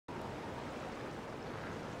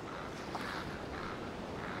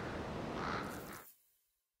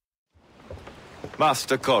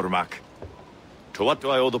Master Cormac, to what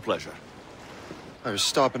do I owe the pleasure? I was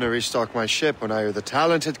stopping to restock my ship when I heard the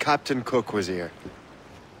talented Captain Cook was here.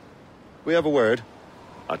 We have a word.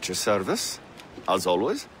 At your service, as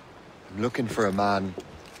always. I'm looking for a man.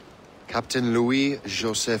 Captain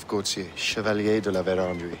Louis-Joseph Gauthier, Chevalier de la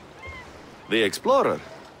Verendrye. The explorer.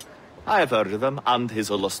 I have heard of him and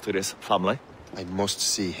his illustrious family. I must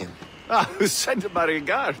see him. Ah, send him my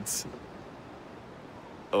regards.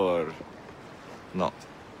 Or not.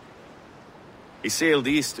 He sailed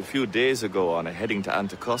east a few days ago on a heading to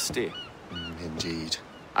Anticosti. Indeed.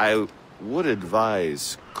 I would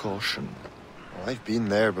advise caution. Oh, I've been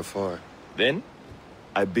there before. Then,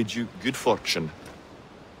 I bid you good fortune.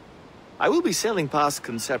 I will be sailing past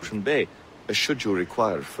Conception Bay, should you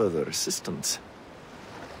require further assistance.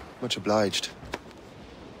 Much obliged.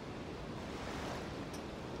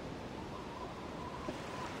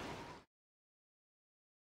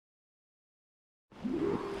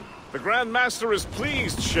 The Grand Master is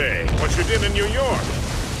pleased, Shay, what you did in New York.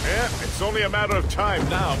 Yeah, it's only a matter of time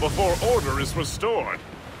now before order is restored.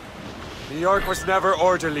 New York was never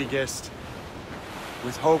orderly, Gist.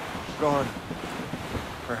 With hope gone,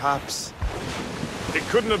 perhaps. It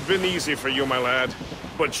couldn't have been easy for you, my lad,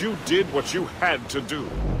 but you did what you had to do.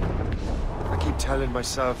 I keep telling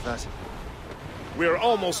myself that. We're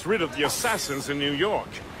almost rid of the assassins in New York,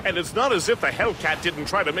 and it's not as if the Hellcat didn't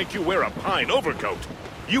try to make you wear a pine overcoat.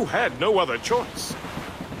 You had no other choice.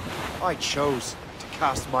 I chose to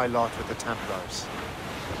cast my lot with the Templars.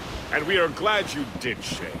 And we are glad you did,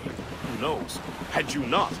 Shay. Who knows? Had you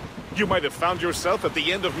not, you might have found yourself at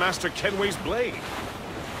the end of Master Kenway's blade.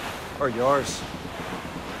 Or yours.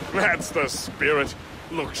 That's the spirit.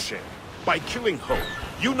 Look, Shay, by killing Hope,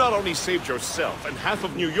 you not only saved yourself and half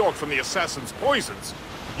of New York from the assassin's poisons,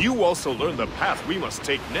 you also learned the path we must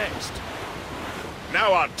take next.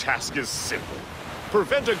 Now our task is simple.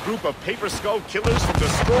 Prevent a group of Paper Skull killers from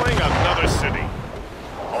destroying another city.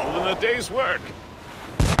 All in a day's work.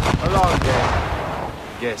 A long day.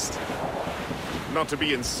 Gist. Not to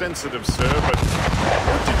be insensitive, sir, but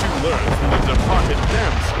what did you learn from the departed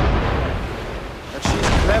damsel? That she's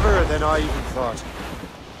cleverer than I even thought.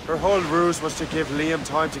 Her whole ruse was to give Liam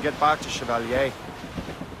time to get back to Chevalier.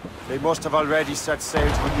 They must have already set sail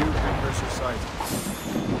to a new precursor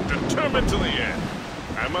site. Determined to the end.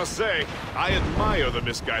 I must say, I admire the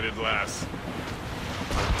misguided lass.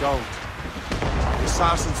 I don't. The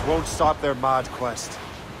assassins won't stop their mad quest.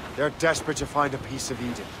 They're desperate to find a piece of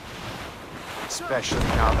Eden. Especially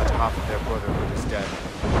now that half of their brotherhood is dead.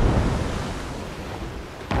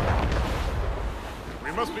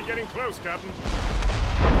 We must be getting close, Captain.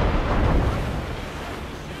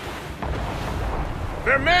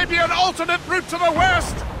 There may be an alternate route to the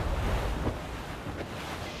west!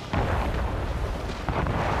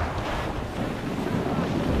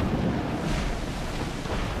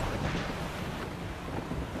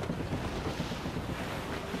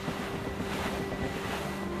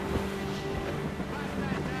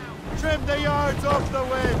 Trim the yards off the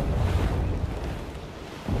wind!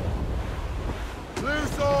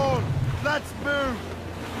 Loose on! Let's move!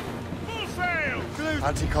 Full sail!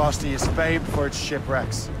 Anticosti is famed for its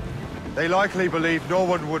shipwrecks. They likely believe no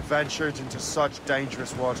one would venture into such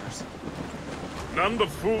dangerous waters. None but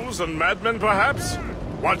fools and madmen, perhaps?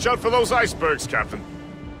 Watch out for those icebergs, Captain.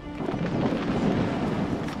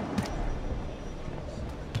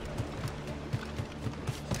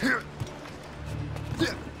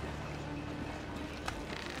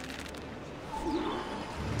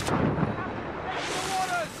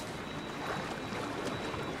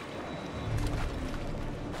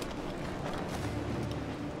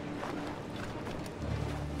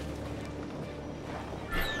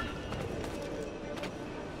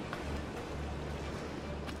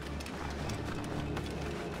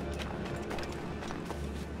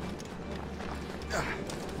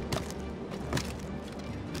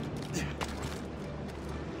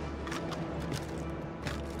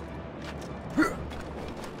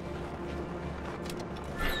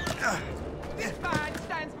 This man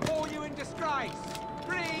stands before you in disgrace.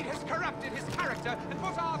 Greed has corrupted his character and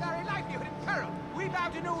put our very livelihood in peril. We bow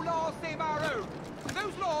to no laws save our own. And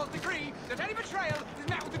those laws decree that any betrayal is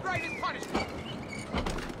met with the greatest punishment.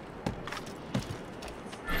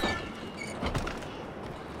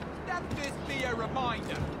 Let this be a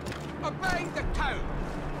reminder. Obey the code.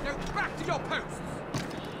 Now back to your posts.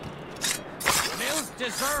 Mills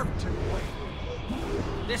deserved to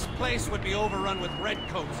wait. This place would be overrun with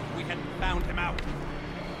redcoats if we hadn't found him out.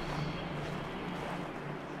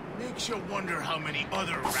 Makes you wonder how many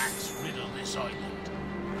other rats riddle this island.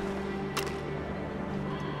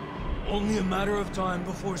 Only a matter of time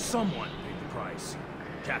before someone paid the price. price.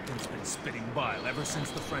 Captain's been spitting bile ever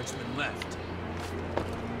since the Frenchman left.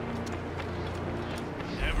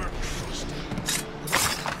 Never trust him.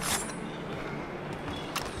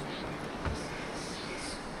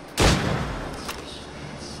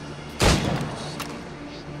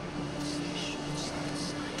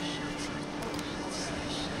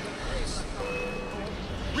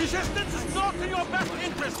 Resistance is not in your best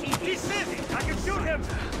interest. He says it. I can shoot him.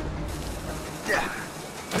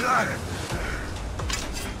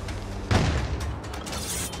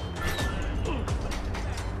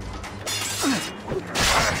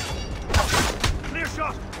 Clear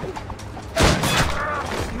shot.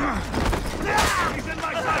 He's in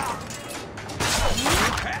my sight.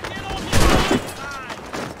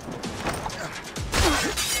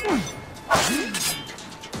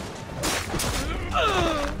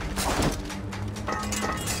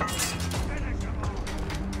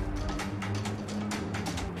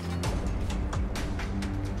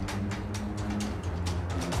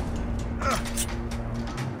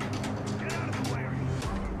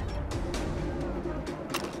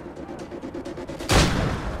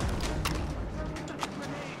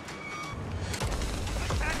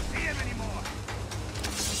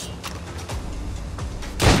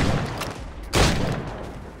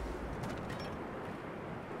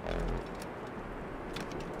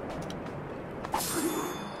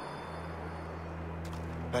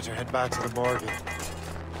 Better head back to the morgue.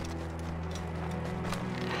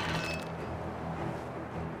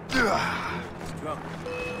 Struggle.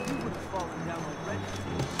 You would have fallen down already.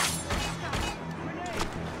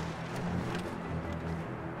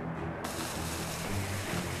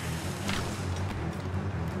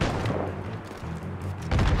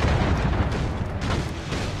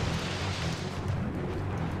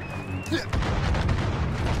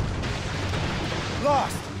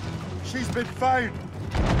 Lost! She's been found!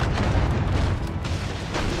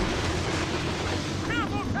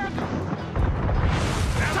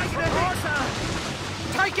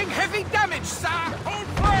 Taking heavy damage, sir! Hold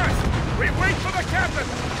fast! We wait for the captain!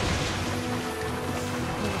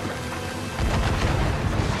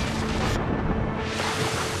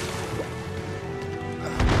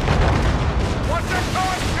 What's your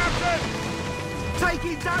course, Captain?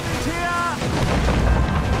 Taking damage here!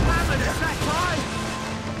 Hammered at that time!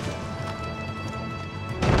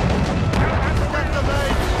 Get the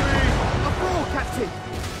main screen! Aboard, Captain!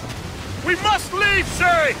 We must leave,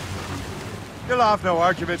 Shay! You'll have no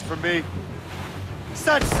argument from me.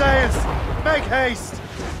 Set sails! Make haste!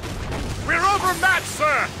 We're overmatched,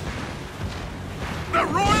 sir! The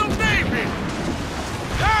Royal Navy!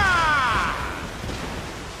 Ah!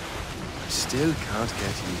 I still can't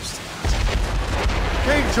get used to that.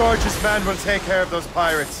 King George's men will take care of those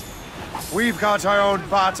pirates. We've got our own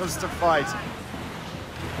battles to fight.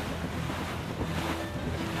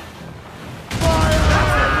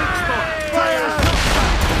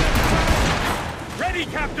 Ready,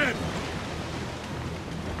 Captain!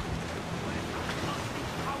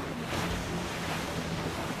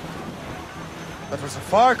 That was a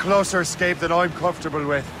far closer escape than I'm comfortable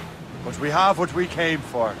with. But we have what we came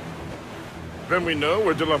for. Then we know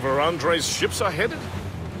where de la Verendrye's ships are headed?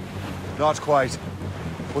 Not quite.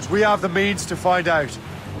 But we have the means to find out.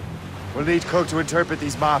 We'll need Cook to interpret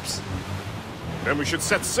these maps. Then we should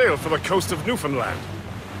set sail for the coast of Newfoundland.